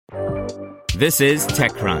This is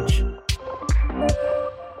TechCrunch.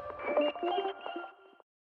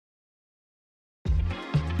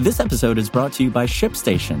 This episode is brought to you by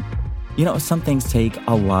ShipStation. You know, some things take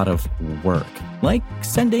a lot of work, like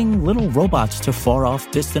sending little robots to far-off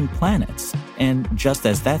distant planets. And just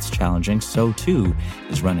as that's challenging, so too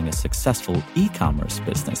is running a successful e-commerce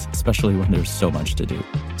business, especially when there's so much to do.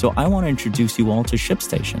 So I want to introduce you all to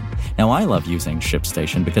ShipStation. Now, I love using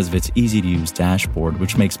ShipStation because of its easy-to-use dashboard,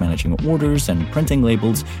 which makes managing orders and printing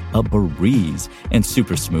labels a breeze and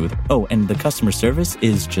super smooth. Oh, and the customer service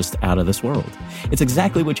is just out of this world. It's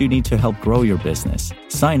exactly what you need to help grow your business.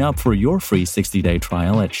 Sign up for your free 60-day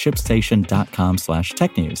trial at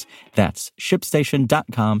shipstation.com/technews. That's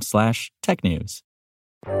shipstation.com/technews.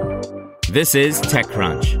 This is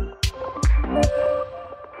TechCrunch.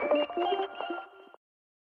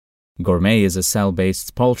 Gourmey is a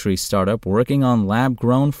cell-based poultry startup working on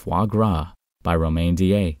lab-grown foie gras by Romain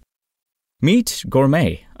Dillet. Meet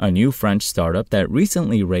Gourmey, a new French startup that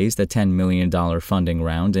recently raised a $10 million funding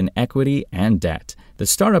round in equity and debt. The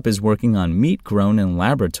startup is working on meat grown in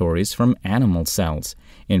laboratories from animal cells.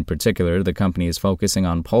 In particular, the company is focusing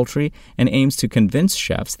on poultry and aims to convince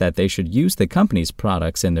chefs that they should use the company's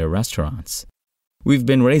products in their restaurants. "We've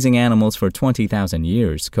been raising animals for 20,000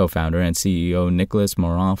 years, co-founder and CEO Nicolas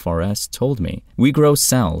Morin-Forest told me. We grow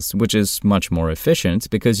cells, which is much more efficient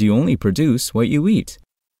because you only produce what you eat.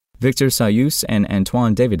 Victor Sayus and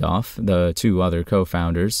Antoine Davidoff, the two other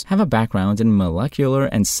co-founders, have a background in molecular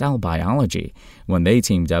and cell biology. When they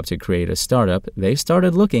teamed up to create a startup, they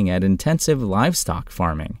started looking at intensive livestock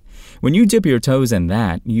farming. When you dip your toes in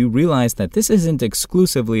that, you realize that this isn't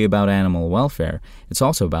exclusively about animal welfare. It's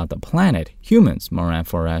also about the planet, humans,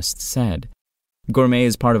 Morin-Forest said. Gourmey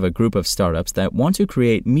is part of a group of startups that want to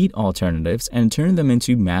create meat alternatives and turn them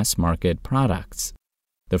into mass-market products.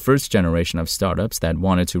 The first generation of startups that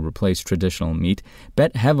wanted to replace traditional meat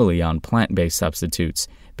bet heavily on plant-based substitutes.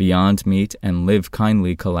 Beyond Meat and Live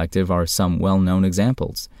Kindly Collective are some well-known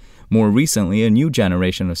examples. More recently, a new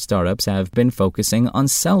generation of startups have been focusing on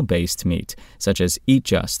cell-based meat, such as Eat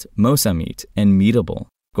Just, Mosa Meat, and Meatable.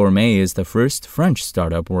 Gourmey is the first French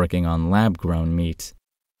startup working on lab-grown meat.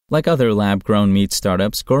 Like other lab-grown meat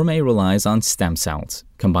startups, Gourmey relies on stem cells.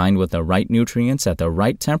 Combined with the right nutrients at the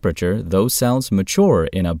right temperature, those cells mature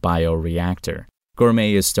in a bioreactor.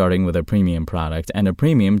 Gourmey is starting with a premium product and a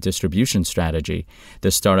premium distribution strategy.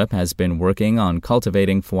 The startup has been working on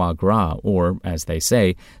cultivating foie gras, or, as they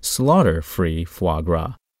say, slaughter-free foie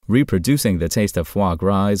gras. Reproducing the taste of foie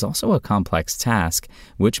gras is also a complex task,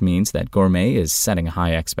 which means that Gourmey is setting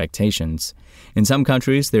high expectations. In some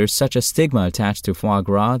countries, there's such a stigma attached to foie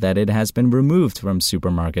gras that it has been removed from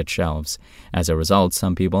supermarket shelves. As a result,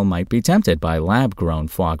 some people might be tempted by lab-grown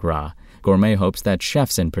foie gras. Gourmey hopes that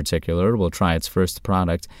chefs in particular will try its first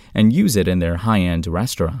product and use it in their high-end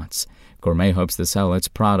restaurants. Gourmey hopes to sell its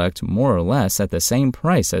product more or less at the same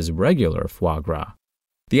price as regular foie gras.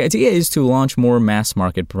 The idea is to launch more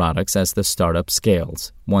mass-market products as the startup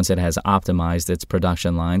scales. Once it has optimized its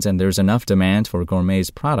production lines and there's enough demand for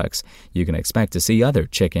Gourmey's products, you can expect to see other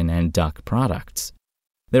chicken and duck products.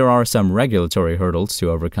 There are some regulatory hurdles to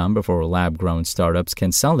overcome before lab-grown startups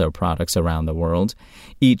can sell their products around the world.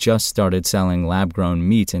 Eat Just started selling lab-grown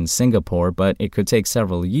meat in Singapore, but it could take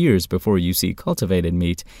several years before you see cultivated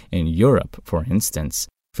meat in Europe, for instance.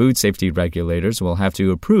 Food safety regulators will have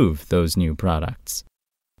to approve those new products.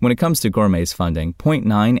 When it comes to Gourmey's funding,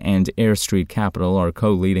 Point9 and Air Street Capital are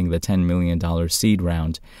co-leading the $10 million seed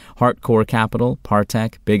round. Hardcore Capital,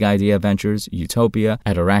 Partech, Big Idea Ventures, Utopia,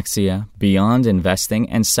 Ataraxia, Beyond Investing,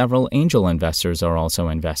 and several angel investors are also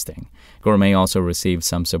investing. Gourmey also received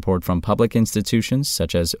some support from public institutions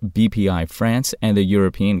such as BPI France and the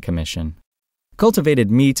European Commission. Cultivated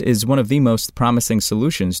meat is one of the most promising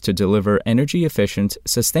solutions to deliver energy-efficient,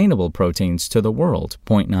 sustainable proteins to the world,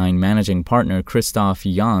 Point9 managing partner Christophe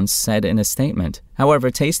Jans said in a statement. However,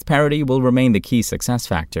 taste parity will remain the key success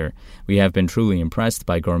factor. We have been truly impressed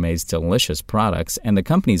by Gourmey's delicious products and the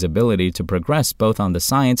company's ability to progress both on the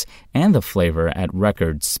science and the flavor at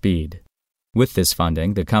record speed. With this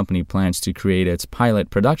funding, the company plans to create its pilot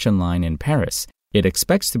production line in Paris. It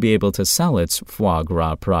expects to be able to sell its foie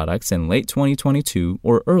gras products in late 2022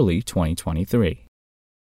 or early 2023.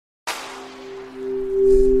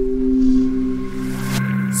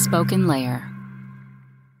 Spoken Layer.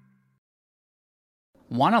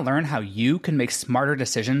 Want to learn how you can make smarter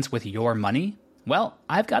decisions with your money? Well,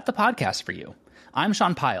 I've got the podcast for you. I'm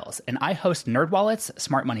Sean Piles, and I host NerdWallet's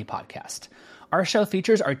Smart Money Podcast. Our show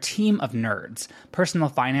features our team of nerds, personal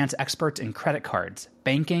finance experts in credit cards,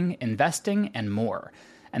 banking, investing, and more.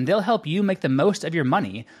 and they'll help you make the most of your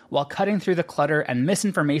money while cutting through the clutter and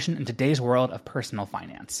misinformation in today's world of personal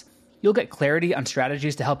finance. You'll get clarity on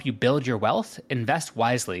strategies to help you build your wealth, invest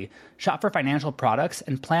wisely, shop for financial products,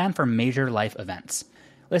 and plan for major life events.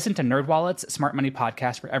 Listen to NerdWallet's Smart Money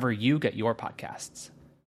Podcast wherever you get your podcasts.